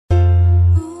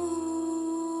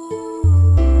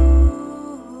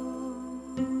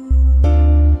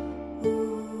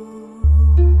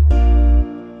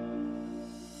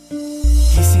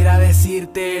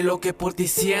decirte lo que por ti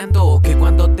siento, que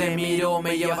cuando te miro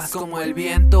me llevas como el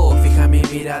viento. Fija mi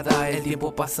mirada, el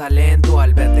tiempo pasa lento,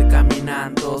 al verte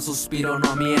caminando suspiro,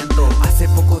 no miento. Hace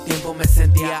poco tiempo me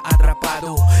sentía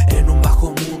atrapado en un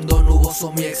bajo mundo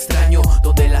nuboso muy extraño,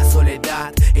 donde la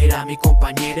soledad era mi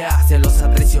compañera,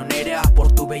 celosa traicionera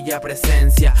por tu bella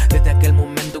presencia. Desde aquel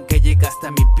momento en que llegaste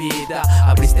a mi vida,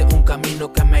 abriste un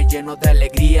camino que me llenó de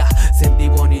alegría. Sentí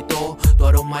bonito, tu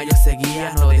aroma yo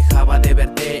seguía, no dejaba de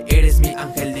verte, eres mi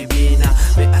ángel divina.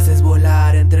 Me haces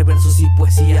volar entre versos y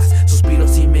poesías,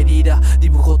 suspiros sin medida,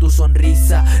 dibujo tu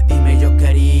sonrisa. Dime yo qué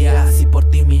haría si por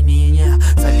ti, mi niña,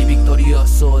 salí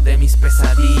victorioso de mis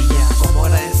pesadillas. Cómo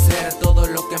agradecer todo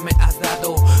lo que me has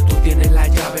dado, tú tienes la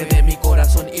llave de mi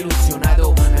corazón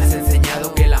ilusionado. Me has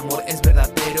enseñado que el amor es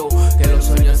verdadero, que los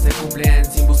sueños se cumplen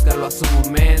sin buscarlo a su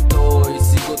momento. Y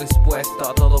sigo dispuesto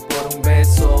a todo por un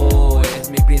beso. Eres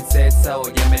mi princesa,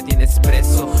 oye me tienes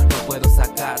preso, no puedo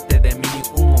sacarte de mí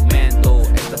ni un momento.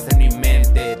 Estás en mi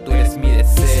mente, tú eres mi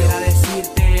deseo. Quisiera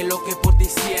decirte lo que por ti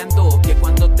siento, que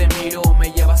cuando te miro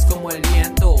me llevas como el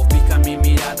viento. Fija mi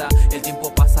mirada, el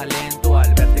tiempo pasa lento,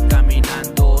 al verte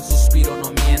caminando suspiro,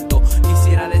 no miento.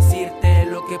 Quisiera decirte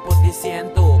lo que por ti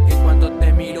siento, que cuando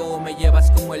te miro me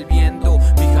llevas como el viento.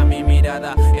 Fija mi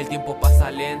mirada, el tiempo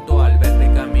pasa lento, al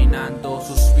verte caminando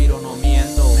suspiro, no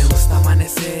miento. Me gusta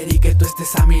amanecer y que tú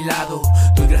estés a mi lado,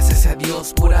 doy gracias a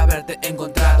Dios por haberte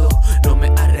encontrado. No me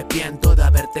arrepiento de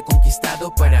haberte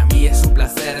conquistado, para mí es un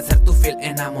placer ser tu fiel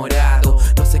enamorado.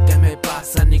 No sé qué me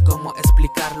pasa ni cómo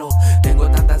explicarlo, tengo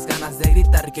tantas ganas de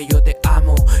gritar que yo te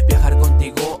amo. Viajar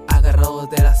contigo agarrados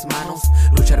de las manos,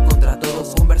 luchar contra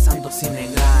todos conversando sin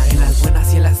engaños. En las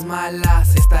buenas y en las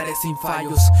malas estaré sin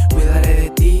fallos, cuidaré de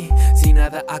ti sin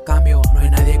nada a cambio. No hay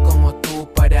nadie como tú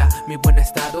para mi buen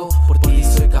estado, por ti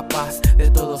soy capaz de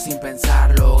todo sin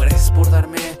pensarlo. Gracias por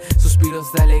darme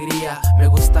suspiros de alegría, me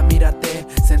gusta mirarte,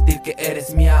 sentir que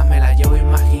eres mía. Me la llevo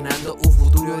imaginando